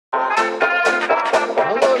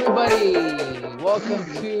Hello, everybody. Welcome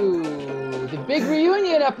to the big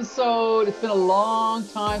reunion episode. It's been a long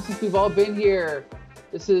time since we've all been here.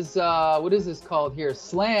 This is, what is this called here?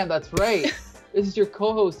 Slam, that's right. This is your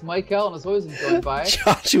co-host, Mikaal, and as always, I'm joined by...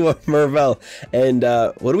 Joshua Mervell. And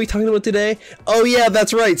what are we talking about today? Oh, yeah,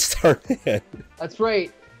 that's right, Starman. That's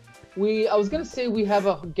right. I was going to say we have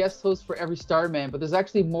a guest host for every Starman, but there's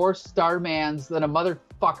actually more Starmans than a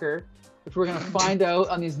motherfucker, which we're going to find out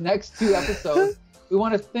on these next two episodes. We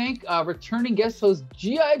want to thank returning guest host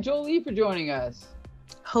G.I. Jolie for joining us.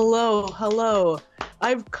 Hello.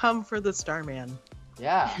 I've come for the Starman.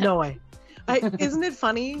 Yeah. No way. Isn't it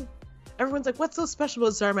funny? Everyone's like, what's so special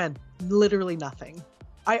about Starman? Literally nothing.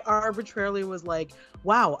 I arbitrarily was like,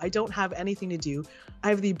 wow, I don't have anything to do. I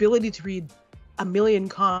have the ability to read a million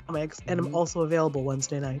comics, and I'm also available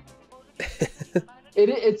Wednesday night.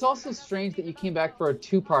 It's also strange that you came back for a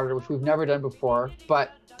two-parter, which we've never done before,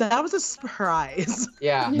 but... That was a surprise.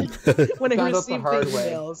 Yeah. When I received the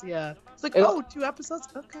way. emails, yeah. It's like, oh, 2 episodes?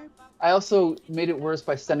 Okay. I also made it worse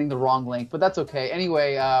by sending the wrong link, but that's okay.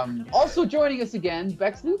 Anyway, also joining us again,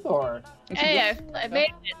 Bex Luthor. Hey, I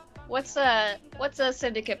made it. What's a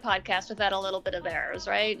syndicate podcast without a little bit of errors,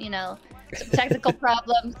 right? You know, some technical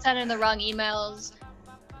problems, sending the wrong emails.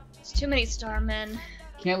 It's too many Starmen.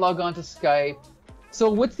 Can't log on to Skype. So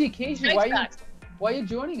what's the occasion? Nice Why are you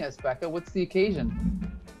joining us, Becca? What's the occasion?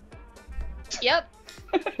 Yep.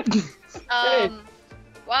 Well,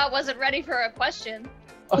 I wasn't ready for a question.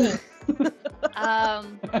 Because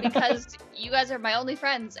you guys are my only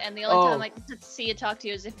friends, and the only time I get to see and talk to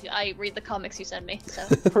you is if I read the comics you send me. So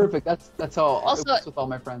perfect. That's all. Also, it works with all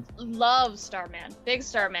my friends. Love Starman. Big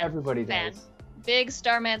Starman. Everybody fan. does. Big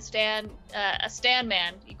Starman stan. A Stan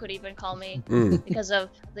man, you could even call me, because of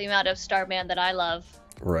the amount of Starman that I love.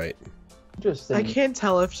 Right. Interesting. I can't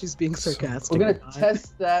tell if she's being sarcastic. We're gonna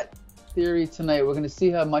test that theory tonight. We're gonna see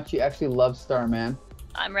how much you actually love Starman.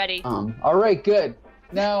 I'm ready. All right, good.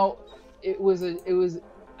 Now, it was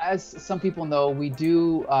as some people know, we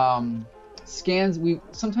do scans. We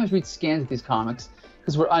sometimes read scans of these comics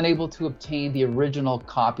because we're unable to obtain the original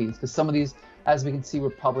copies, because some of these, as we can see, were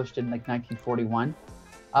published in like 1941.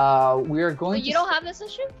 We are going. But you don't have this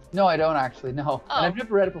issue? No, I don't actually. No, oh. And I've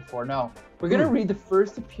never read it before. No, we're gonna read the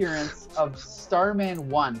first appearance of Starman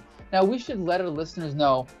 1. Now, we should let our listeners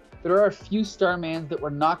know there are a few Starmans that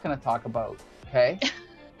we're not going to talk about. Okay.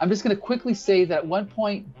 I'm just going to quickly say that at one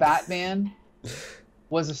point, Batman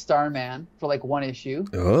was a Starman for like one issue.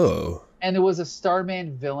 Oh. And there was a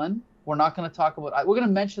Starman villain. We're not going to talk about... We're going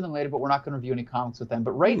to mention them later, but we're not going to review any comics with them.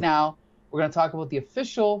 But right now, we're going to talk about the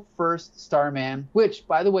official first Starman, which,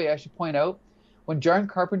 by the way, I should point out, when John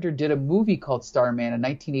Carpenter did a movie called Starman in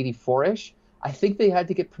 1984-ish, I think they had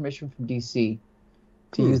to get permission from DC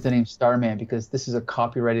to use the name Starman, because this is a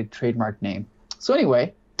copyrighted trademark name. So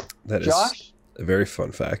anyway, that Josh... is a very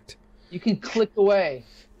fun fact. You can click away.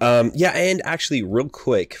 Yeah, and actually, real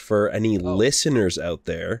quick, for any listeners out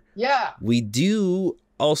there, we do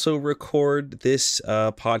also record this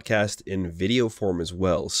podcast in video form as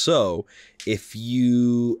well. So if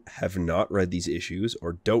you have not read these issues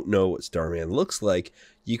or don't know what Starman looks like,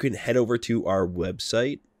 you can head over to our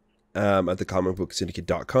website at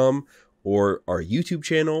thecomicbooksyndicate.com or our YouTube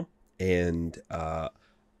channel and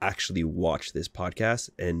actually watch this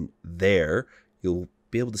podcast, and there you'll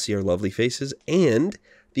be able to see our lovely faces and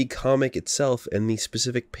the comic itself and the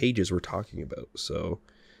specific pages we're talking about. So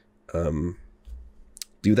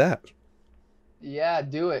do that. Yeah,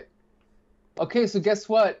 do it. Okay, so guess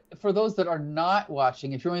what? For those that are not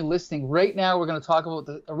watching, if you're only listening, right now we're going to talk about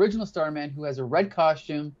the original Starman, who has a red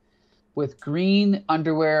costume with green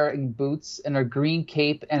underwear and boots and a green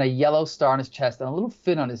cape and a yellow star on his chest and a little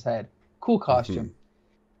fin on his head. Cool costume.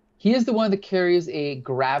 He is the one that carries a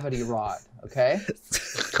gravity rod, okay?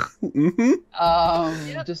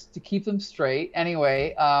 Just to keep them straight.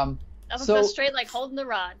 Anyway, so straight, like holding the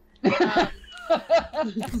rod.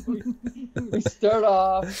 We start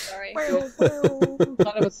off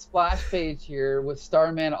kind of a splash page here with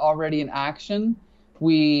Starman already in action.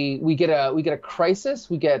 We get a crisis.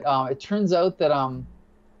 It turns out that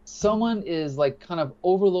someone is like kind of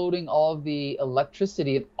overloading all of the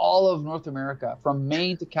electricity in all of North America, from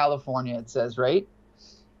Maine to California, it says, right?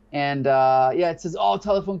 And it says all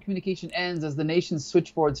telephone communication ends as the nation's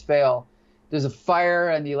switchboards fail. There's a fire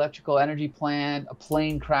in the electrical energy plant, a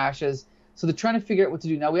plane crashes. So they're trying to figure out what to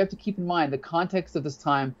do. Now we have to keep in mind the context of this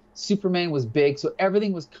time. Superman was big, so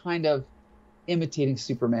everything was kind of imitating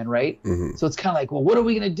Superman, right? So it's kind of like, well, what are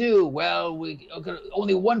we going to do? Well,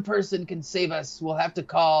 only one person can save us. We'll have to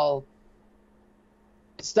call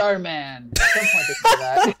Starman. At some point they say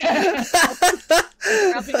that.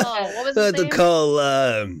 What was his name? Call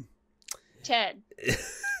Ted.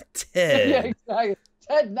 Ted. Yeah, exactly.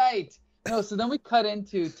 Ted Knight. No, so then we cut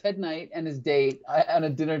into Ted Knight and his date on a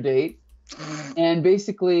dinner date, and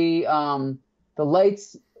basically the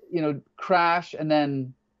lights, crash, and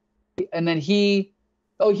then he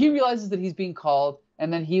realizes that he's being called,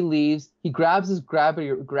 and then he leaves. He grabs his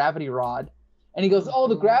gravity rod, and he goes, "Oh,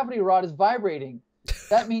 the gravity rod is vibrating.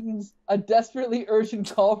 That means a desperately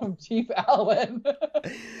urgent call from Chief Allen."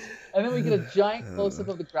 And then we get a giant close-up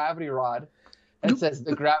of the gravity rod. And it says,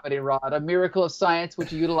 "The gravity rod, a miracle of science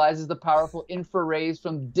which utilizes the powerful infrarays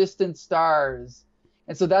from distant stars."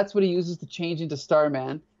 And so that's what he uses to change into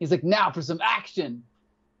Starman. He's like, "Now for some action."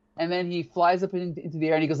 And then he flies up into the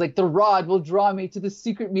air, and he goes like, "The rod will draw me to the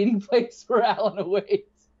secret meeting place where Alan awaits."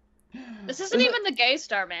 This isn't even the gay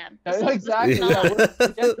Starman. Exactly.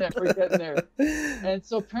 We're getting there. And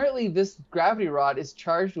so apparently this gravity rod is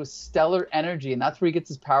charged with stellar energy, and that's where he gets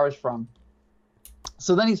his powers from.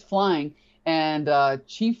 So then he's flying, and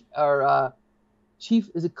Chief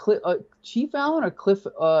is it Chief Allen or Cliff?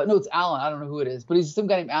 No, it's Allen. I don't know who it is, but he's some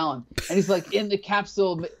guy named Allen, and he's like, in the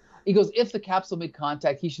capsule. He goes, "If the capsule made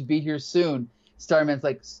contact, he should be here soon." Starman's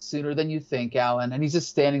like, "Sooner than you think, Allen," and he's just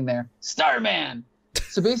standing there. Starman.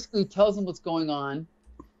 So basically, he tells him what's going on,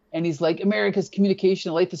 and he's like, "America's communication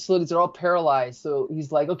and light facilities are all paralyzed." So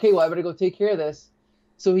he's like, "Okay, well, I better go take care of this."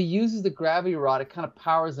 So he uses the gravity rod. It kind of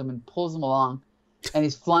powers him and pulls him along, and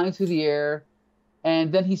he's flying through the air.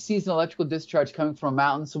 And then he sees an electrical discharge coming from a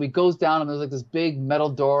mountain. So he goes down, and there's like this big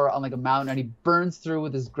metal door on like a mountain, and he burns through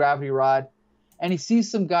with his gravity rod. And he sees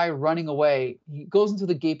some guy running away. He goes into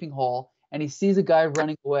the gaping hole, and he sees a guy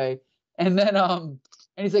running away. And then and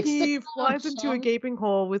he's like, he flies into a gaping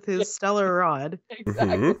hole with his stellar rod.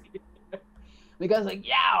 Exactly. Mm-hmm. The guy's like,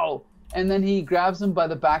 "Yow!" And then he grabs him by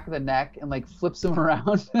the back of the neck and like flips him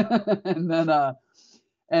around. and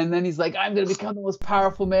then he's like, "I'm gonna become the most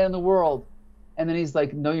powerful man in the world." And then he's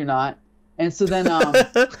like, "No, you're not." And so then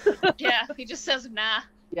yeah, he just says nah.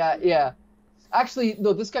 Yeah. Actually,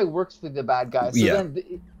 no, this guy works for the bad guy.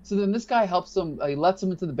 So then this guy helps him. He lets him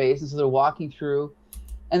into the base, and so they're walking through.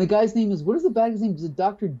 And the guy's name is, what is the bad guy's name? Is it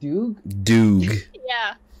Dr. Doog? Doog.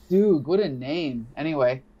 Yeah. Doog, what a name.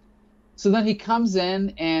 Anyway, so then he comes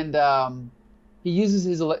in, and he uses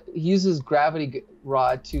his gravity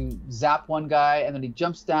rod to zap one guy, and then he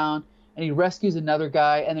jumps down, and he rescues another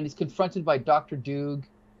guy, and then he's confronted by Dr. Doog.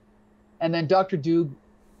 And then Dr. Doog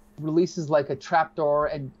releases like a trapdoor,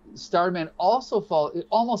 and Starman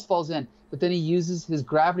almost falls in, but then he uses his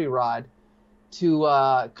gravity rod to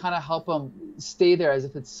kind of help him stay there as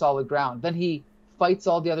if it's solid ground. Then he fights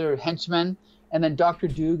all the other henchmen, and then Dr.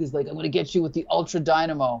 Doog is like, "I'm going to get you with the Ultra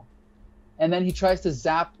Dynamo." And then he tries to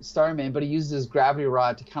zap Starman, but he uses his gravity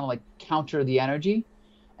rod to kind of like counter the energy.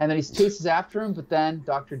 And then he chases after him, but then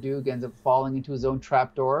Dr. Doog ends up falling into his own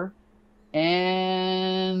trapdoor.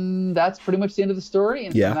 And that's pretty much the end of the story.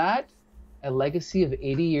 And from that, a legacy of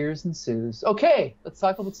 80 years ensues. Okay, let's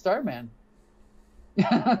talk about Starman.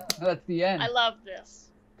 That's the end. I love this.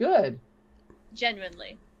 Good.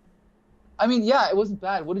 Genuinely. I mean, yeah, it wasn't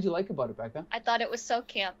bad. What did you like about it, Becca? I thought it was so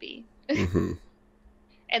campy. Mm-hmm.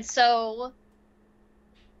 And so,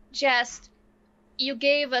 you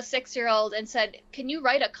gave a 6-year-old and said, "Can you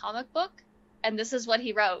write a comic book?" And this is what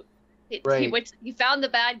he wrote. He found the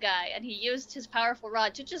bad guy, and he used his powerful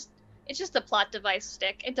rod to it's just a plot device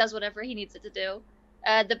stick. It does whatever he needs it to do.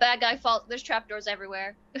 The bad guy there's trapdoors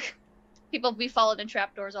everywhere. People be followed in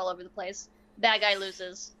trapdoors all over the place. Bad guy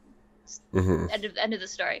loses. Mm-hmm. End of the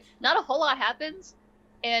story. Not a whole lot happens,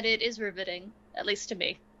 and it is riveting, at least to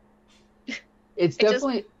me. It's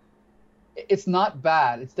not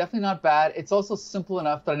bad. It's definitely not bad. It's also simple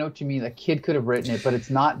enough that I know what you mean. A kid could have written it, but it's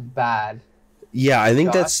not bad. Yeah, I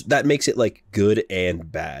think that makes it like good and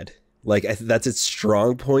bad. Like that's its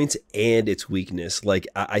strong points and its weakness. Like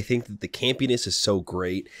I think that the campiness is so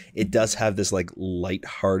great. It does have this like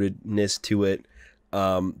lightheartedness to it.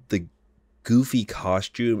 The goofy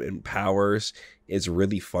costume and powers is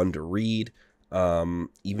really fun to read.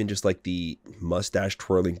 Even just like the mustache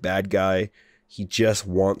twirling bad guy, he just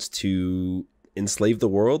wants to enslave the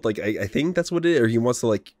world. Like I think that's what it is. Or he wants to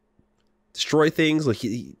like destroy things. Like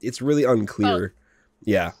it's really unclear.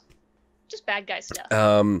 Yeah. Just bad guy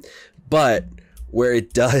stuff. But where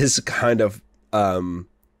it does kind of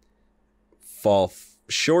fall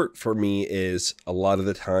short for me is a lot of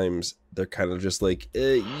the times they're kind of just like,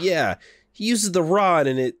 yeah, he uses the rod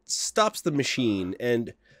and it stops the machine.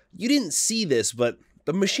 And you didn't see this, but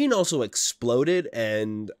the machine also exploded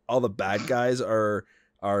and all the bad guys are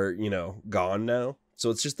gone now. So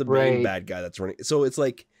it's just the main bad guy that's running. So it's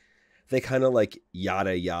like they kind of like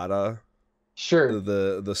yada yada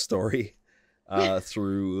the story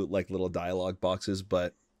through like little dialogue boxes,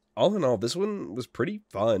 but all in all, this one was pretty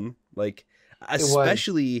fun. Like,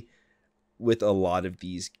 especially with a lot of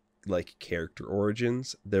these like character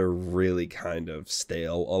origins, they're really kind of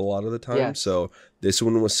stale a lot of the time. Yes. So this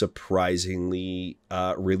one was surprisingly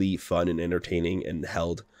really fun and entertaining and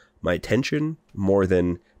held my attention more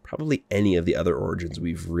than probably any of the other origins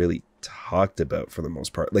we've really talked about for the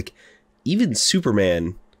most part. Like, even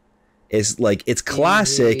Superman is like, it's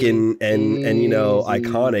classic and you know,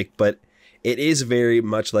 iconic, but it is very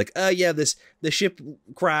much like, the ship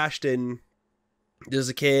crashed and there's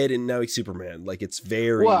a kid and now he's Superman. Like, it's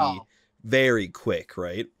very very quick,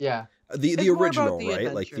 right? Yeah. The original,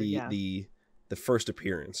 right? Like the first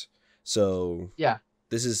appearance. So yeah,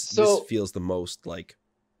 this feels the most like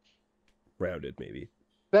rounded, maybe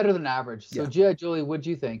better than average. So Julie, what do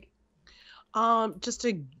you think? Just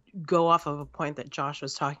to go off of a point that Josh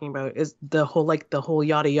was talking about is the whole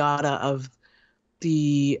yada yada of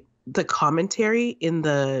the commentary in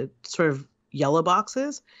the sort of yellow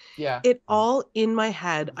boxes. Yeah. It all in my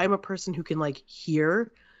head. I'm a person who can like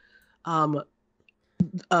hear the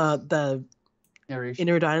narration,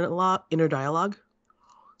 inner dialogue.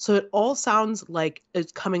 So it all sounds like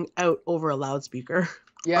it's coming out over a loudspeaker.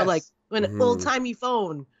 Yes. Or like an old-timey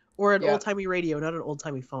phone or an old-timey radio, not an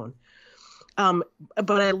old-timey phone.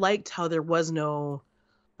 But I liked how there was no,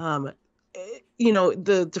 you know,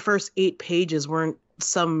 the first 8 pages weren't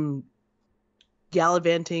some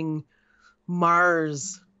gallivanting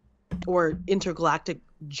Mars or intergalactic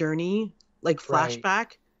journey, like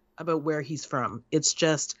flashback about where he's from. It's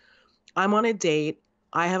just, I'm on a date.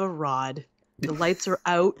 I have a rod. The lights are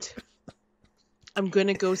out. I'm going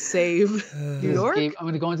to go save New York. I'm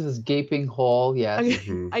going to go into this gaping hole. Yes.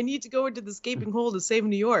 I need to go into this gaping hole to save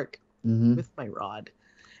New York with my rod.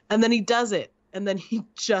 And then he does it. And then he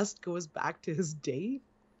just goes back to his date.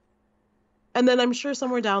 And then I'm sure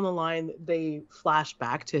somewhere down the line, they flash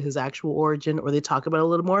back to his actual origin or they talk about it a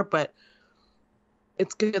little more. But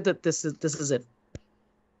it's good that this is it.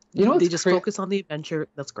 You know, they just focus on the adventure.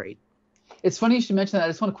 That's great. It's funny you should mention that. I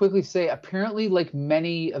just want to quickly say, apparently, like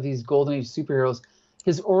many of these Golden Age superheroes,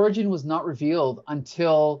 his origin was not revealed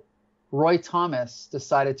until Roy Thomas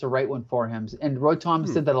decided to write one for him. And Roy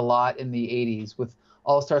Thomas did that a lot in the 80s with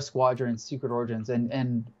All-Star Squadron and Secret Origins,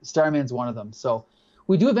 and Starman's one of them. So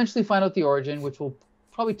we do eventually find out the origin, which we'll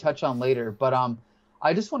probably touch on later. But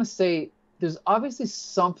I just want to say there's obviously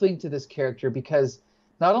something to this character, because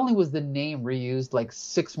not only was the name reused like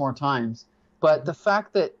 6 more times, but the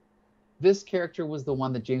fact that this character was the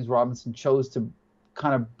one that James Robinson chose to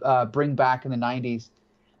kind of bring back in the 90s.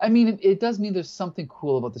 I mean, it does mean there's something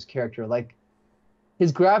cool about this character. Like,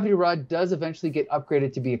 his gravity rod does eventually get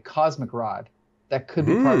upgraded to be a cosmic rod. That could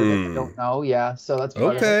be part of it. I don't know. Yeah, so that's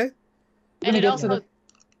part of it. And it also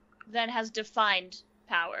then has defined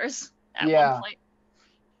powers at one point.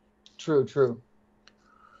 True.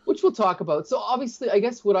 Which we'll talk about. So obviously, I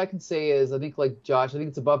guess what I can say is, I think like Josh, I think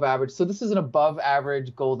it's above average. So this is an above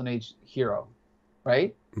average Golden Age hero,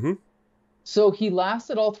 right? Mm-hmm. So he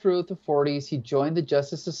lasted all through the 40s. He joined the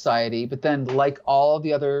Justice Society, but then, like all of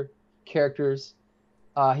the other characters,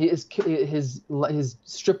 his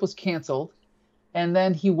strip was canceled, and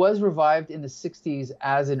then he was revived in the 60s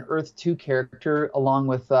as an Earth 2 character, along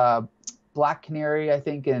with Black Canary, I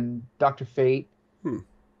think, and Dr. Fate.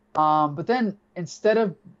 But then, instead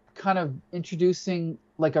of kind of introducing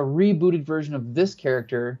like a rebooted version of this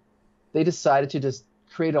character, they decided to just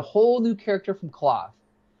create a whole new character from cloth.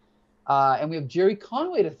 And we have Gerry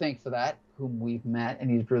Conway to thank for that, whom we've met,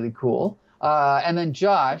 and he's really cool. And then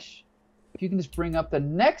Josh, if you can just bring up the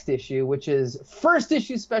next issue, which is first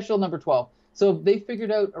issue special number 12. So they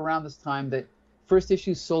figured out around this time that first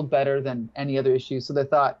issue sold better than any other issue. So they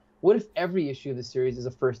thought, what if every issue of the series is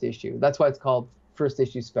a first issue? That's why it's called first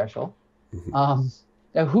issue special.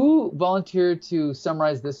 Now, who volunteered to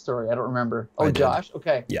summarize this story? I don't remember. Oh, Josh?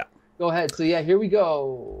 Okay. Yeah. Go ahead. So, here we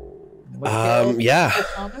go.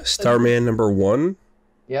 Mikaal, Starman number 1.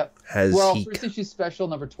 Yep. First issue special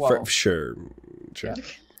number 12. Sure. Yeah.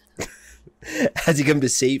 Has he come to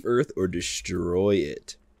save Earth or destroy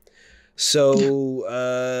it? So,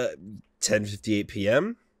 10:58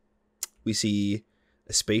 p.m., we see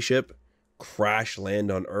a spaceship crash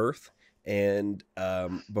land on Earth. And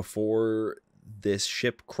before this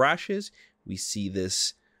ship crashes, we see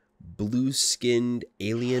this blue-skinned,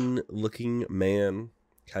 alien-looking man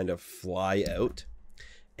kind of fly out,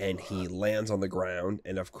 and he lands on the ground.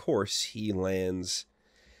 And of course, he lands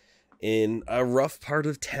in a rough part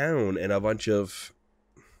of town, and a bunch of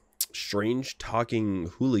strange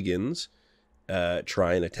talking hooligans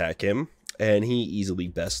try and attack him. and he easily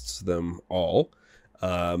bests them all.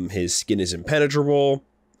 His skin is impenetrable.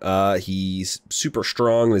 He's super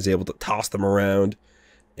strong and is able to toss them around,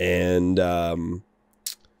 and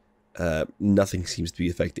nothing seems to be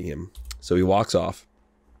affecting him. So he walks off.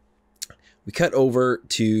 We cut over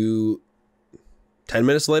to 10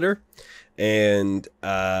 minutes later, and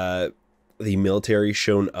the military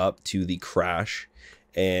shown up to the crash,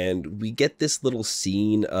 and we get this little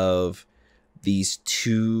scene of these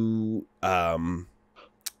two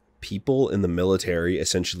people in the military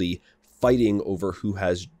essentially fighting over who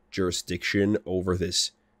has jurisdiction over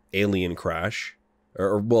this alien crash,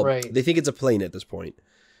 or well, right. They think it's a plane at this point.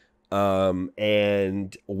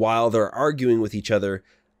 And while they're arguing with each other,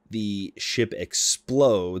 the ship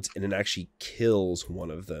explodes and it actually kills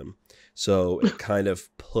one of them. So it kind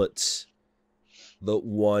of puts the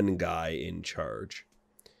one guy in charge.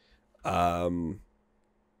 Cut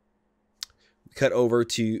over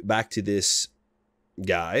back to this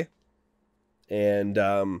guy,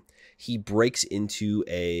 and he breaks into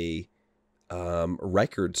a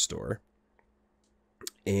record store,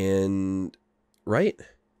 and right?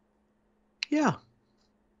 Yeah.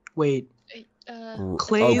 Wait.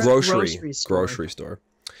 Clay's grocery store.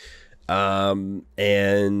 And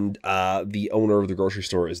the owner of the grocery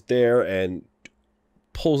store is there and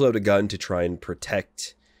pulls out a gun to try and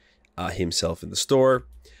protect himself in the store.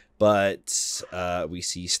 But we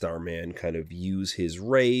see Starman kind of use his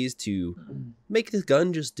rays to make the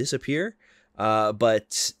gun just disappear.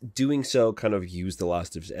 But doing so kind of used the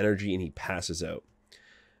last of his energy and he passes out.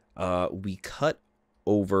 We cut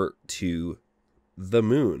over to the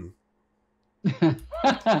moon.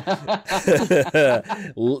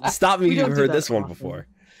 Stop me if you've heard this one before.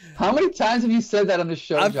 How many times have you said that on the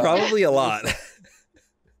show, John? Probably a lot.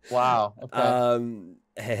 Wow. Okay.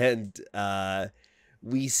 And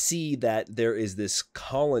we see that there is this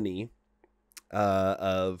colony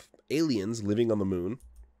of aliens living on the moon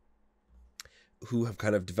who have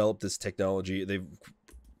kind of developed this technology.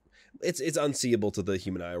 It's unseeable to the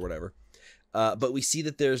human eye or whatever. But we see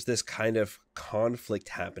that there's this kind of conflict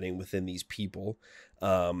happening within these people.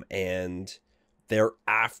 And they're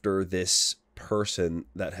after this person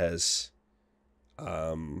that has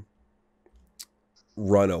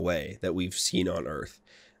run away that we've seen on Earth.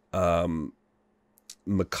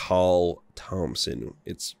 Mikaal Thompson,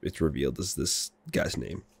 it's revealed as this guy's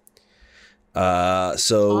name.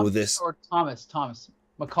 Mikaal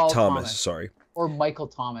Thomas, sorry. Or Michael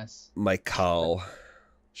Thomas. Mikaal.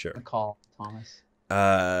 Sure. Mikaal Thomas.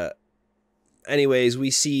 Anyways, we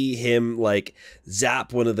see him like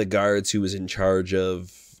zap one of the guards who was in charge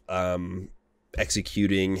of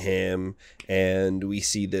executing him, and we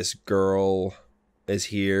see this girl is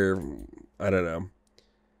here. I don't know.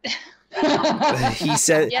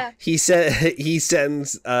 he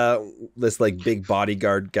sends this like big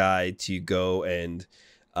bodyguard guy to go and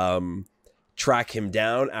track him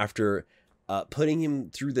down after putting him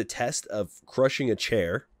through the test of crushing a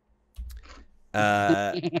chair.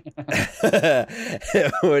 Now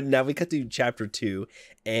we cut to chapter 2,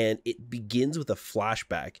 and it begins with a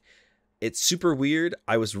flashback. It's super weird.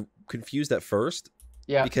 I was confused at first.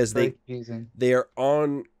 Yeah, because they are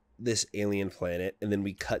on this alien planet, and then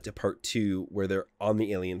we cut to part 2 where they're on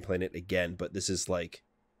the alien planet again, but this is like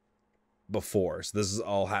before. So this is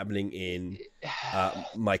all happening in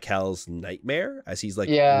Mikaal's nightmare as he's like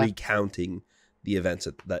recounting the events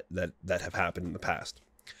that have happened in the past.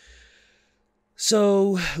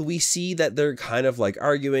 So we see that they're kind of like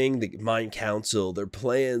arguing, the Mind Council, their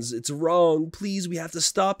plans, it's wrong, please, we have to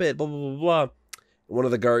stop it, blah, blah, blah, blah. One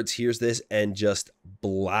of the guards hears this and just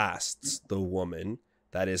blasts the woman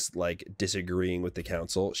that is like disagreeing with the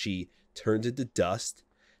council. She turns into dust,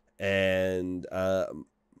 and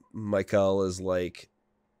Mikaal is like,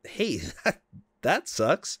 hey, that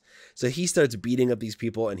sucks. So he starts beating up these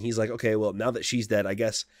people, and he's like, okay, well, now that she's dead, I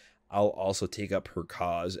guess I'll also take up her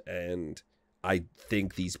cause, and I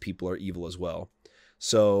think these people are evil as well.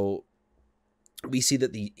 So we see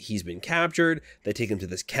that he's been captured. They take him to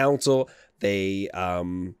this council. They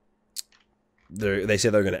say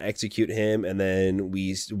they're going to execute him, and then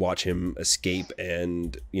we watch him escape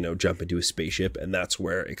and, jump into a spaceship, and that's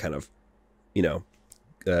where it kind of,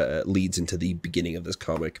 leads into the beginning of this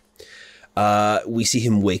comic. We see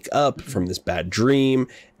him wake up from this bad dream,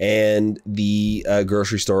 and the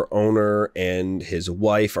grocery store owner and his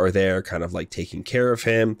wife are there kind of like taking care of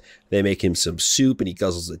him. They make him some soup and he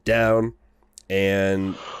guzzles it down,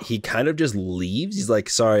 and he kind of just leaves. He's like,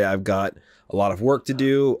 sorry, I've got a lot of work to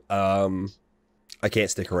do. I can't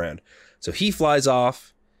stick around. So he flies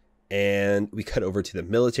off, and we cut over to the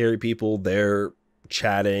military people. They're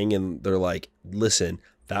chatting, and they're like, listen,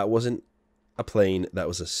 that wasn't a plane that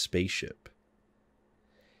was a spaceship,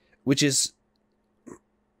 which is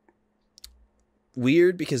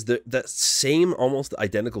weird because that same almost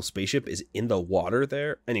identical spaceship is in the water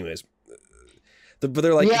there. Anyways, but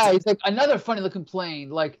they're like, yeah, it's like another funny looking plane.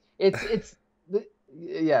 Like it's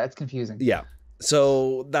confusing. Yeah,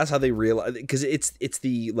 so that's how they realize, because it's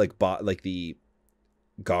the the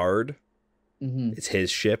guard. Mm-hmm. It's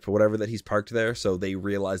his ship or whatever that he's parked there. So they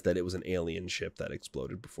realized that it was an alien ship that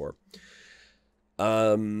exploded before.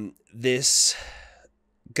 This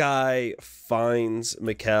guy finds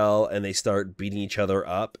Mikaal and they start beating each other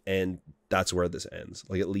up, and that's where this ends.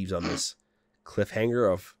 Like, it leaves on this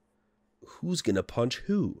cliffhanger of who's gonna punch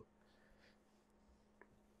who.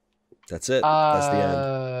 That's it. That's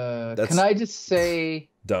the end. Can I just say,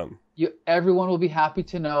 dumb. Everyone will be happy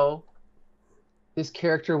to know this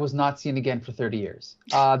character was not seen again for 30 years.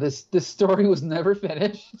 This story was never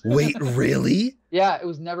finished. Wait, really? Yeah, it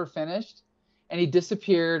was never finished. And he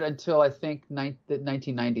disappeared until, I think, the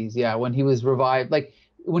 1990s. Yeah, when he was revived, like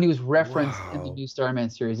when he was referenced in the new Starman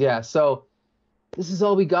series. Yeah, so this is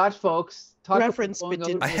all we got, folks. I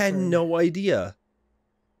had no idea.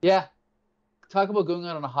 Yeah. Talk about going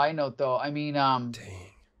out on a high note, though. I mean, dang.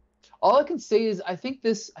 All I can say is I think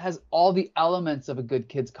this has all the elements of a good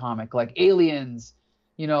kids comic, like aliens,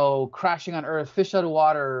 crashing on Earth, fish out of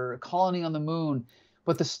water, colony on the moon.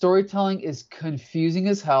 But the storytelling is confusing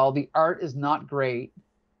as hell. The art is not great.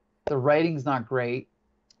 The writing's not great.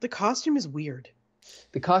 The costume is weird.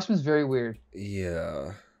 The costume is very weird.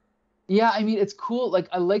 Yeah. Yeah, I mean, it's cool. Like,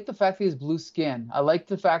 I like the fact that he has blue skin. I like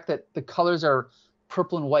the fact that the colors are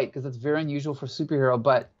purple and white, because that's very unusual for a superhero.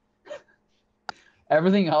 But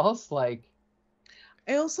everything else, like...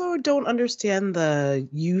 I also don't understand the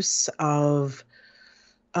use of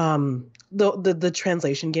the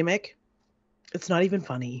translation gimmick. It's not even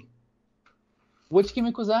funny. Which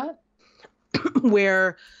gimmick was that?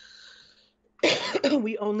 Where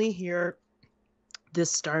we only hear this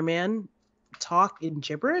Starman talk in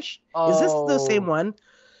gibberish. Oh, is this the same one?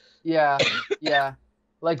 Yeah, yeah.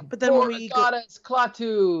 Like, but then we goddess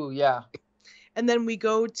Klaatu, yeah. And then we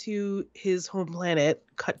go to his home planet,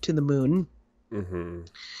 cut to the moon. Mm-hmm.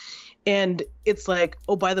 And it's like,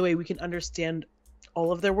 oh, by the way, we can understand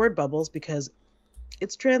all of their word bubbles because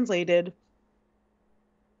it's translated.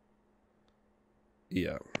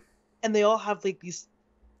 Yeah. And they all have like these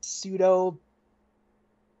pseudo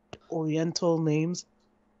Oriental names.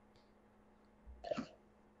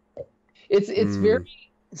 It's very...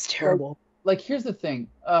 It's terrible. Like, here's the thing.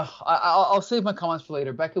 I'll save my comments for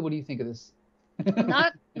later. Becca, what do you think of this?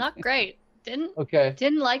 Not great.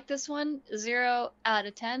 Didn't like this one. 0 out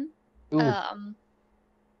of 10. No,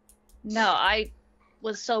 I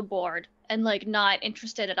was so bored and like not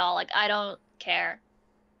interested at all. Like, I don't care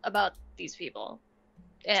about these people,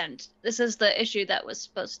 and this is the issue that was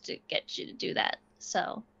supposed to get you to do that.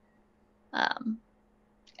 So,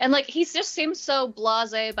 and like he just seems so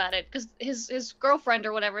blasé about it because his girlfriend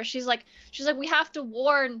or whatever, she's like we have to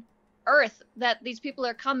warn Earth that these people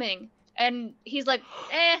are coming, and he's like,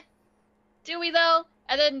 do we though?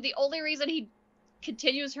 And then the only reason he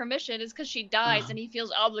continues her mission is because she dies and he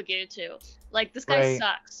feels obligated to. Like, this guy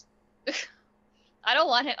sucks. I don't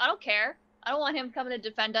want him. I don't care. I don't want him coming to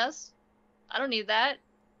defend us. I don't need that.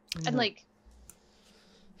 And like,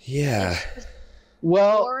 yeah.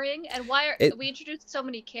 Well, boring. And why are we introduced so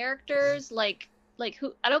many characters? Like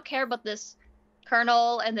who? I don't care about this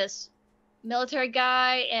colonel and this military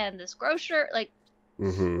guy and this grocer. Like,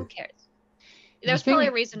 who cares? There's probably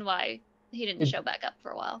a reason why he didn't show back up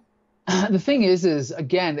for a while. The thing is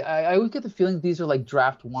again, I always get the feeling these are like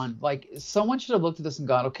draft one. Like, someone should have looked at this and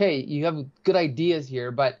gone, okay, you have good ideas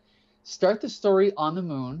here, but start the story on the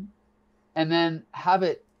moon and then have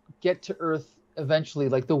it get to Earth eventually.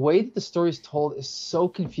 Like, the way that the story is told is so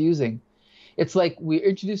confusing. It's like we're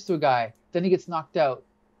introduced to a guy, then he gets knocked out,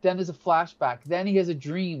 then there's a flashback, then he has a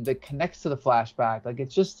dream that connects to the flashback. Like,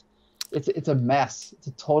 it's just... It's a mess. It's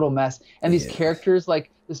a total mess. And these characters,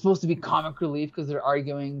 like, they're supposed to be comic relief because they're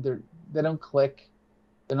arguing. They don't click.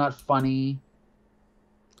 They're not funny.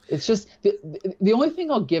 It's just the only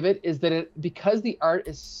thing I'll give it is that because the art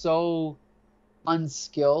is so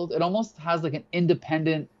unskilled, it almost has like an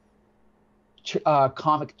independent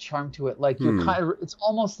comic charm to it. Like, you're kind of, it's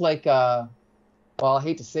almost like well, I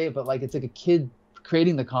hate to say it, but like it's like a kid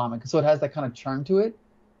creating the comic, so it has that kind of charm to it.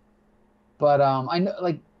 But I know,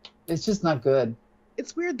 like, it's just not good.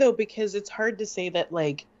 It's weird though, because it's hard to say that,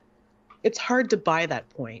 like, it's hard to buy that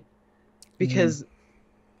point because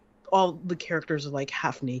all the characters are like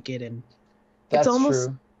half naked, and That's it's almost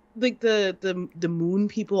true. like the moon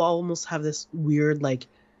people almost have this weird like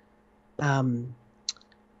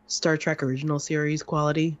Star Trek original series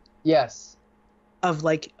quality. Yes. Of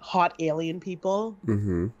like hot alien people.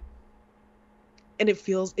 Mm-hmm. And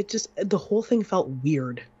the whole thing felt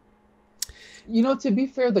weird. You know, to be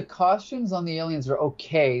fair, the costumes on the aliens are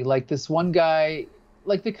okay. Like this one guy,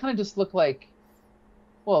 like they kind of just look like,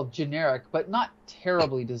 well, generic, but not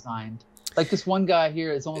terribly designed. Like this one guy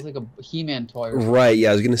here is almost like a He-Man toy. Right,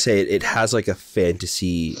 yeah, I was going to say it has like a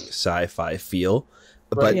fantasy sci-fi feel,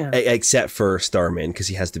 but except for Starman, because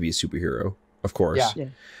he has to be a superhero, of course. Yeah.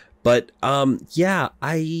 But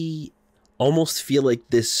I almost feel like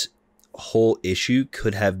this whole issue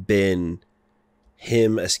could have been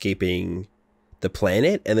him escaping the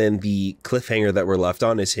planet, and then the cliffhanger that we're left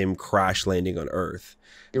on is him crash landing on Earth.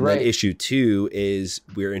 You're right. Then issue 2 is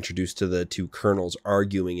we're introduced to the two colonels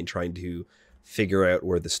arguing and trying to figure out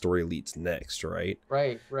where the story leads next, right?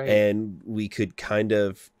 Right. And we could kind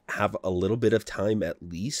of have a little bit of time at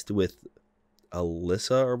least with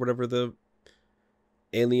Alyssa or whatever the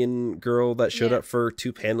alien girl that showed up for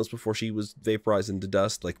 2 panels before she was vaporized into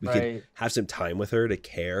dust. Like we could have some time with her to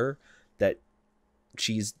care that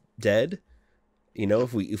she's dead. You know,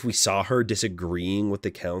 if we saw her disagreeing with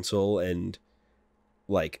the council and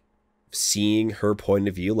like seeing her point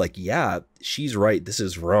of view, like, yeah, she's right, this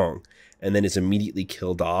is wrong, and then it's immediately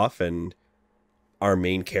killed off, and our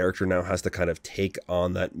main character now has to kind of take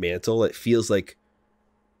on that mantle. It feels like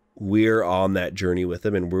we're on that journey with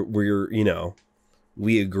them, and we're you know,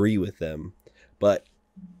 we agree with them. But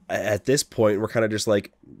at this point, we're kind of just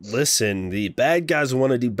like, listen, the bad guys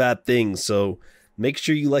want to do bad things, so make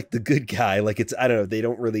sure you like the good guy. Like, it's, I don't know, they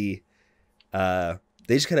don't really they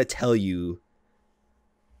just kind of tell you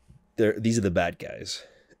these are the bad guys.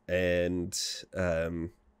 And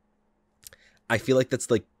I feel like that's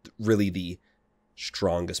like really the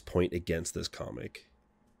strongest point against this comic.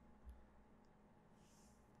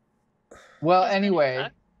 Well, anyway,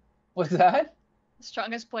 what's that? The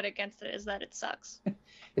strongest point against it is that it sucks.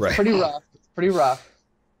 It's pretty rough. It's pretty rough.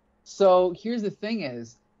 So here's the thing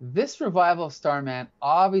is, this revival of Starman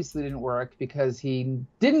obviously didn't work because he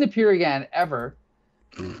didn't appear again ever.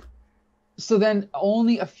 So then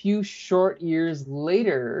only a few short years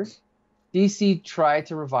later, DC tried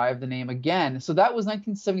to revive the name again. So that was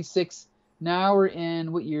 1976. Now we're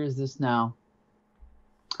in, what year is this now?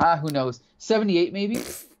 Who knows? 78 maybe?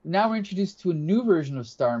 Now we're introduced to a new version of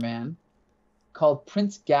Starman called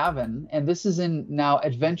Prince Gavyn. And this is in now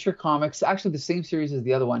Adventure Comics, actually the same series as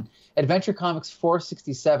the other one, Adventure Comics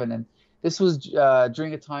 467. And this was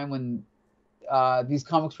during a time when these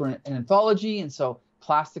comics were an anthology, and so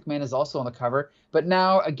Plastic Man is also on the cover. But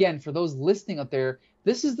now, again, for those listening out there,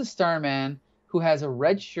 this is the Starman who has a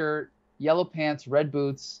red shirt, yellow pants, red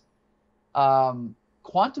boots, quantum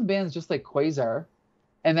bands just like Quasar,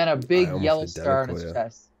 and then a big yellow star on his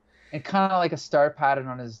chest, and kind of like a star pattern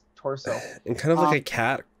on his torso. And kind of like a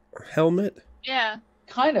cat helmet? Yeah.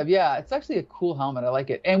 Kind of, yeah. It's actually a cool helmet. I like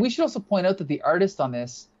it. And we should also point out that the artist on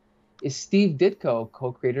this is Steve Ditko,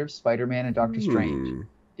 co-creator of Spider-Man and Doctor Strange.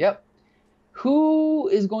 Yep. Who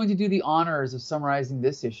is going to do the honors of summarizing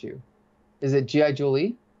this issue? Is it G.I.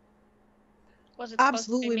 Julie? Was it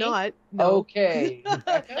absolutely not? No. Okay.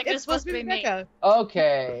 Like it's supposed to be Rebecca.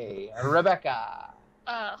 Okay, Rebecca.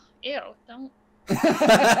 Ew, don't.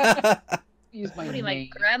 Use my what are you, name. my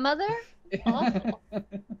grandmother? Awful. I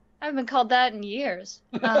haven't been called that in years.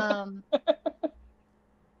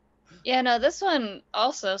 Yeah, no, this one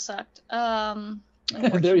also sucked.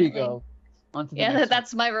 There you go. On to the next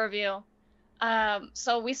that's my review.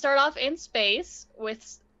 So we start off in space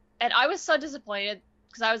with, and I was so disappointed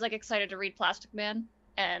because I was like excited to read Plastic Man,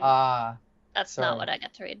 and that's not what I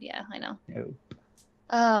got to read. Yeah, I know. No.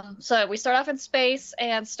 So we start off in space,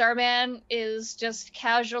 and Starman is just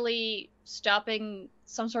casually stopping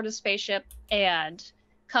some sort of spaceship and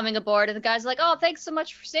coming aboard, and the guy's like, "Oh, thanks so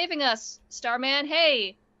much for saving us, Starman.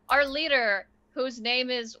 Hey, our leader, whose name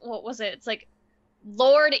is, what was it? It's like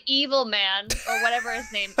Lord Evil Man, or whatever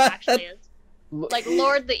his name actually is. Like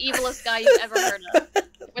Lord, the evilest guy you've ever heard of.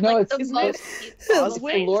 With, no, like, it's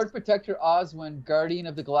the Lord Protector Oswin, Guardian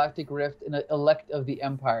of the Galactic Rift, and Elect of the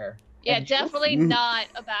Empire. Yeah, definitely not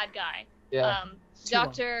a bad guy. Yeah.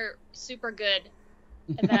 Doctor Super Good.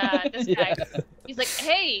 And this guy, he's like,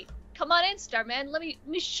 "Hey, come on in, Starman. Let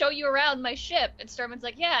me show you around my ship." And Starman's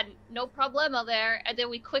like, "Yeah, no problemo there." And then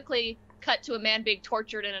we quickly cut to a man being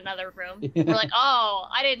tortured in another room. We're like, "Oh,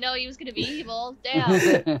 I didn't know he was gonna be evil.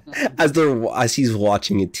 Damn." As he's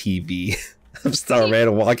watching a TV of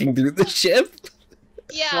Starman walking through the ship.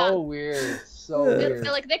 Yeah. So weird. So weird.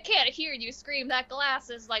 They're like, they can't hear you scream. That glass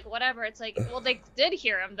is like whatever. It's like, well, they did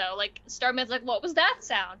hear him though. Like Starman's like, "What was that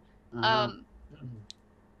sound?"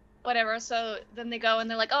 whatever. So then they go and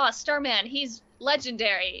they're like, oh, Starman, he's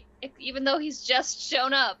legendary, even though he's just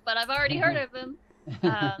shown up, but I've already heard of him.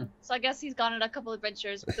 So I guess he's gone on a couple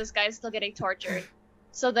adventures, but this guy's still getting tortured.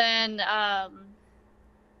 So then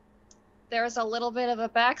there's a little bit of a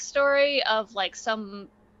backstory of like some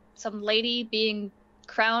lady being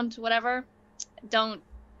crowned, whatever.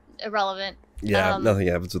 Irrelevant. Yeah, nothing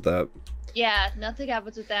happens with that. Yeah, nothing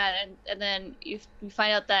happens with that, and then you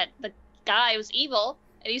find out that the guy was evil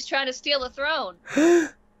and he's trying to steal the throne.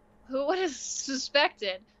 Who would have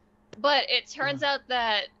suspected? But it turns out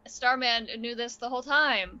that Starman knew this the whole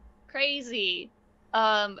time. Crazy.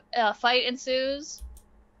 A fight ensues.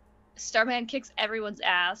 Starman kicks everyone's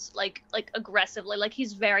ass, like aggressively, like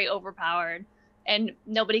he's very overpowered, and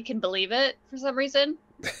nobody can believe it for some reason.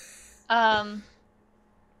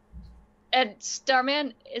 And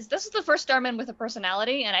Starman this is the first Starman with a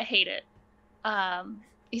personality, and I hate it.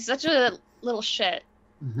 He's such a little shit.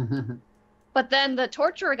 But then the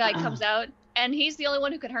torturer guy comes out, and he's the only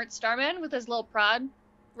one who can hurt Starman with his little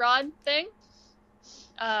rod thing.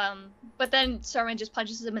 But then Starman just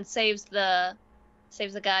punches him and saves the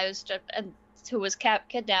guy who was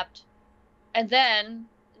kidnapped. And then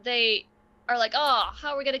they are like, oh,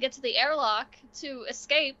 how are we gonna get to the airlock to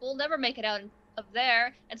escape? We'll never make it out of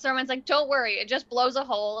there. And Starman's like, don't worry, it just blows a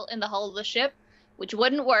hole in the hull of the ship, which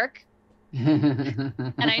wouldn't work.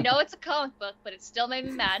 And I know it's a comic book, but it still made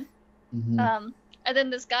me mad. And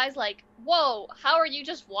then this guy's like, whoa, how are you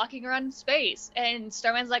just walking around in space? And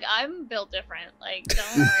Starman's like, I'm built different. Like,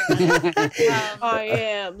 don't worry about it. I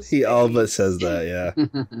am space. He all but says that, yeah.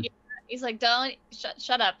 He's like, don't,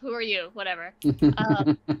 shut up. Who are you? Whatever. And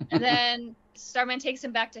then Starman takes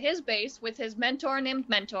him back to his base with his mentor named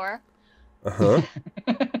Mentor. Uh-huh.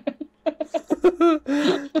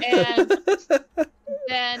 And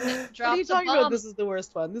then drops What are you talking about? This is the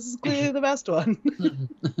worst one. This is clearly the best one.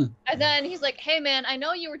 And then he's like, hey man, I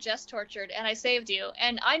know you were just tortured and I saved you,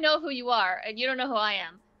 and I know who you are and you don't know who I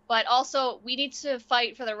am, but also we need to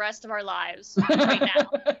fight for the rest of our lives right now.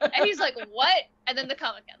 And he's like, what? And then the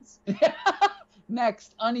comic ends.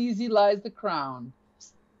 Next, uneasy lies the crown.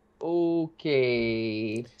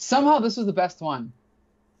 Okay. Somehow this was the best one.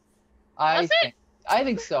 I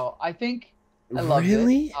think so. I loved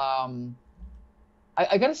it.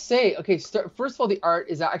 I gotta say, okay, first of all, the art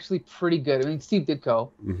is actually pretty good. I mean, Steve Ditko.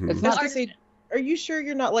 It's not. Are you sure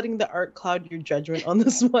you're not letting the art cloud your judgment on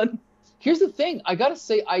this one? Here's the thing. I gotta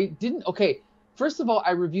say, I didn't. Okay, first of all,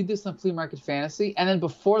 I reviewed this on Flea Market Fantasy, and then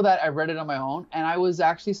before that, I read it on my own, and I was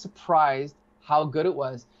actually surprised how good it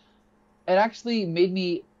was. It actually made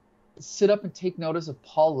me sit up and take notice of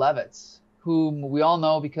Paul Levitz, whom we all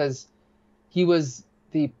know because he was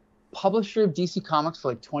the publisher of DC Comics for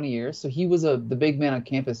like 20 years. So he was the big man on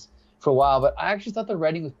campus for a while, but I actually thought the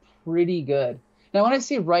writing was pretty good. Now, when I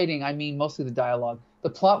say writing, I mean mostly the dialogue. The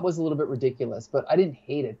plot was a little bit ridiculous, but I didn't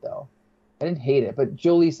hate it, though. I didn't hate it, but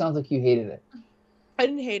Jolie, sounds like you hated it. I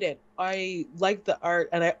didn't hate it. I liked the art,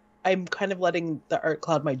 and I'm kind of letting the art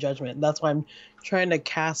cloud my judgment. And that's why I'm trying to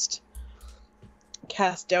cast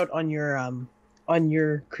doubt on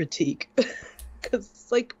your critique. Because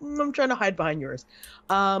like I'm trying to hide behind yours.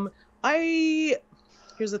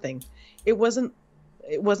 Here's the thing. It wasn't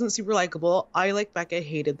super likable. I, like Becca,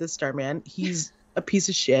 hated this Starman. He's a piece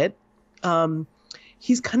of shit.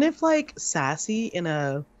 He's kind of like sassy in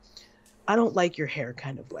a I don't like your hair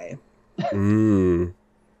kind of way. And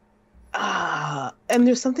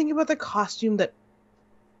there's something about the costume that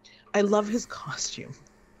I love his costume.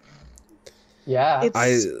 Yeah.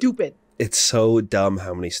 It's stupid. It's so dumb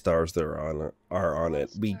how many stars there are on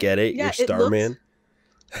it. We get it. Yeah, you're Starman.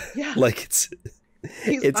 Yeah. Like it's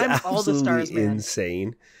absolutely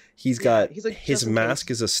insane. He's got his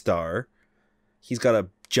mask is a star. He's got a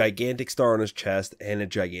gigantic star on his chest and a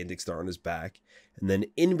gigantic star on his back. And then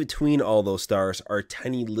in between all those stars are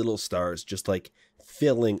tiny little stars just like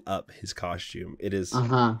filling up his costume. It is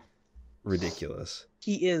ridiculous.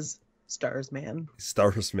 He is Stars Man.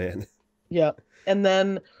 Stars Man. Yeah. And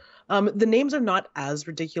then the names are not as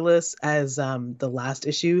ridiculous as the last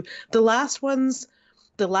issue. The last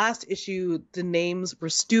issue, the names were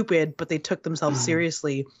stupid, but they took themselves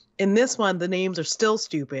seriously. In this one, the names are still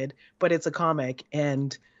stupid, but it's a comic,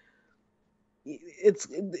 and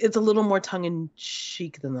it's a little more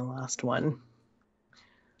tongue-in-cheek than the last one.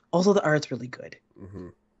 Also, the art's really good.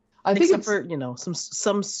 I think except for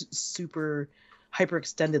some super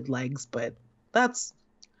hyper-extended legs, but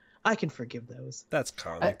I can forgive those. That's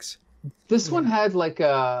comics. This one had like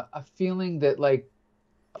a feeling that like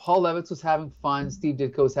Paul Levitz was having fun, Steve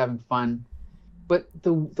Ditko was having fun, but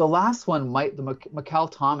the last one, the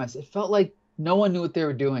Mikaal Tomas, it felt like no one knew what they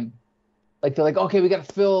were doing. Like they're like, okay, we got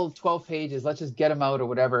to fill 12 pages. Let's just get them out or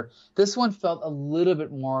whatever. This one felt a little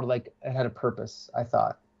bit more like it had a purpose, I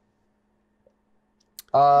thought.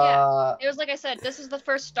 Yeah, it was like I said, this is the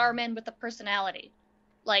first Starman with a personality.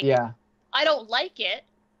 Like, yeah. I don't like it.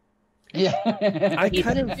 Yeah. He's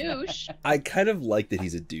a douche. I kind of like that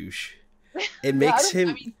he's a douche. It makes him...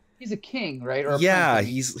 I mean, he's a king, right? Or yeah,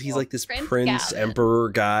 he's like this prince Gavyn. emperor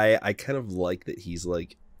guy. I kind of like that he's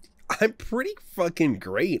like, I'm pretty fucking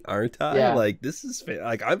great, aren't I? Yeah. Like, this is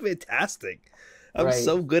like, I'm fantastic. I'm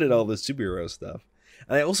so good at all this superhero stuff.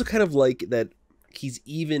 And I also kind of like that he's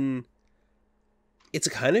even, it's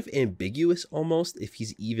kind of ambiguous almost if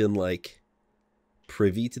he's even like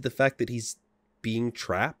privy to the fact that he's being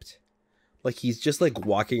trapped. Like, he's just like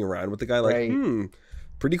walking around with the guy like,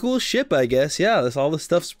 pretty cool ship, I guess. Yeah, all this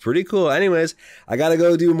stuff's pretty cool. Anyways, I gotta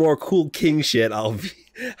go do more cool king shit.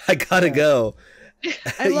 I gotta go.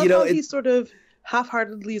 I love how he sort of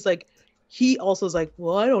half-heartedly is like, he also is like,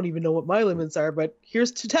 well, I don't even know what my limits are, but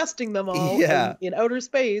here's to testing them all in outer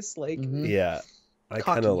space. Like, yeah, I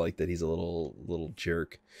kind of like that he's a little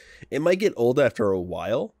jerk. It might get old after a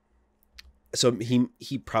while, so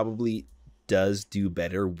he probably does do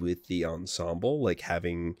better with the ensemble, like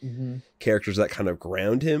having characters that kind of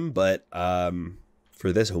ground him. But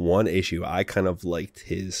for this one issue, I kind of liked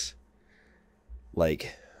his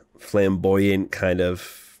like flamboyant kind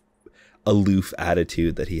of aloof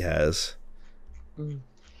attitude that he has.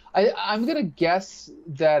 I'm gonna guess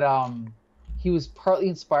that he was partly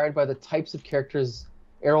inspired by the types of characters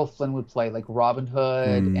Errol Flynn would play, like Robin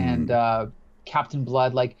Hood and Captain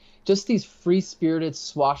Blood, like just these free-spirited,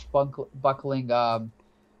 swashbuckling,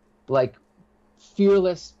 like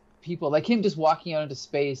fearless people, like him just walking out into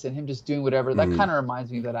space and him just doing whatever. That kind of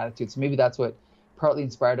reminds me of that attitude. So maybe that's what partly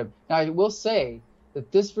inspired him. Now, I will say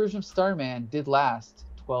that this version of Starman did last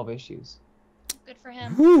 12 issues. Good for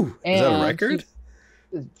him. Whew. Is that a record?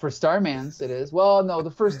 For Starmans, it is. Well, no,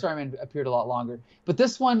 the first Starman appeared a lot longer. But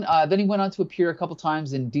this one, then he went on to appear a couple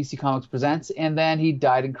times in DC Comics Presents, and then he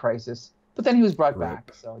died in Crisis. But then he was brought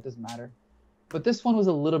back, so it doesn't matter. But this one was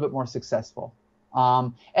a little bit more successful.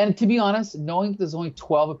 And to be honest, knowing that there's only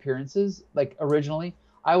 12 appearances, like originally,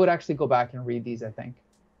 I would actually go back and read these, I think.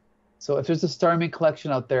 So if there's a Starman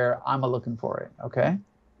collection out there, I'm looking for it, okay?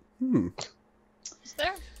 Is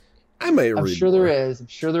there? I might read I'm sure there is. I'm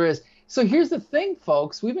sure there is. So here's the thing,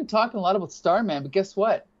 folks. We've been talking a lot about Starman, but guess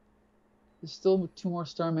what? There's still 2 more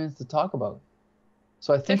Starmans to talk about.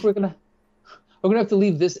 So I think we're gonna have to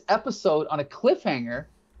leave this episode on a cliffhanger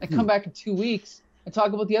and come back in 2 weeks and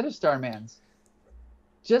talk about the other Starmans.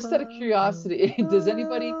 Just out of curiosity, does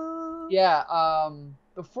anybody? Yeah.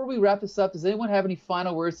 Before we wrap this up, does anyone have any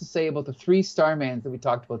final words to say about the 3 Starmans that we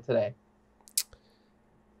talked about today?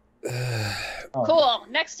 Cool.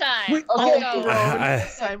 Next time. We all go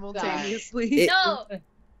simultaneously. No,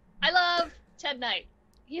 I love Ted Knight.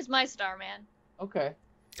 He's my Starman. Okay.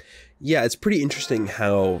 Yeah, it's pretty interesting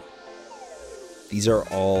how these are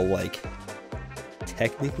all like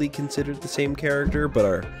technically considered the same character, but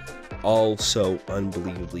are all so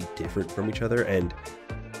unbelievably different from each other and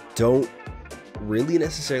don't really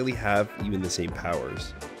necessarily have even the same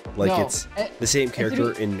powers. Like, it's the same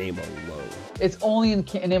character in name alone. It's only in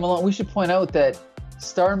name alone. We should point out that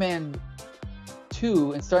Starman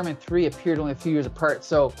 2 and Starman 3 appeared only a few years apart,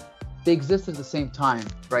 so they existed at the same time,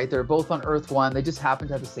 right? They're both on Earth 1. They just happen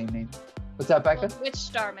to have the same name. What's that, Becca? Well, which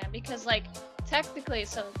Starman? Because, like, technically,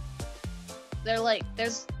 so they're like,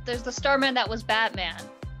 there's the Starman that was Batman.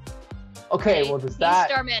 Okay, well, there's that.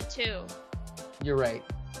 He's Starman 2. You're right.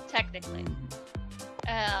 Technically.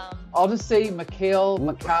 I'll just say Mikaal,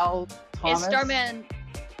 Tomas. Is Starman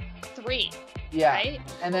 3. Yeah. Right?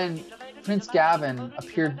 And then Prince Gavyn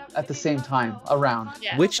appeared at the same time around.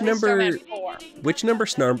 Yeah. Which number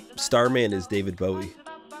Starman Starman is David Bowie?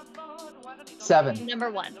 7. Number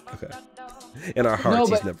 1. Okay. In our hearts,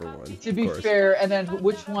 he's number 1. To be fair, and then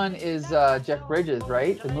which one is Jeff Bridges,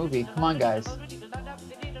 right? The movie. Come on, guys.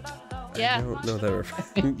 Yeah. I don't know that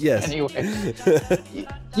reference. Yes. Anyway.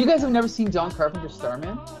 You guys have never seen John Carpenter's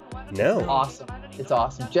Starman? No. Awesome. It's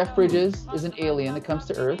awesome. Jeff Bridges is an alien that comes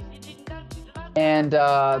to Earth. And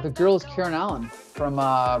the girl is Karen Allen from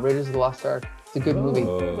Raiders of the Lost Ark. It's a good movie.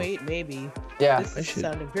 Wait, maybe. Yeah. This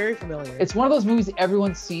sounded very familiar. It's one of those movies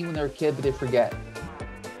everyone's seen when they're a kid, but they forget.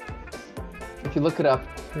 If you look it up.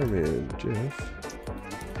 Starman,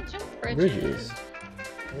 Jeff Bridges.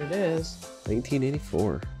 There it is.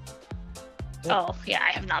 1984. Oh, yeah,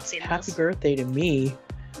 I have not seen Happy this. birthday to me.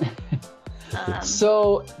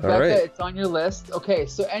 So, Becca, right. it's on your list. Okay,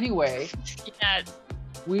 so anyway, Yeah,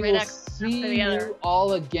 we right will next. see you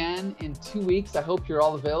all again in 2 weeks. I hope you're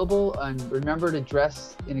all available, and remember to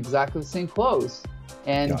dress in exactly the same clothes.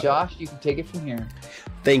 And Josh, you can take it from here.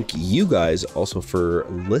 Thank you guys also for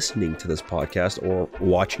listening to this podcast or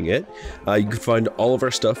watching it. You can find all of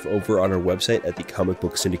our stuff over on our website at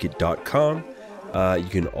thecomicbooksyndicate.com. You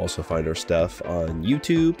can also find our stuff on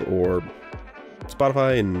YouTube or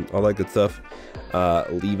Spotify and all that good stuff.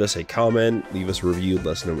 Leave us a comment, leave us a review, let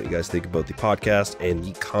us know what you guys think about the podcast and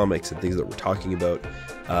the comics and things that we're talking about.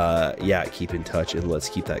 Keep in touch and let's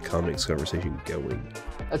keep that comics conversation going.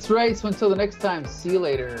 That's right. So until the next time, see you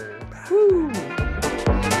later. Woo.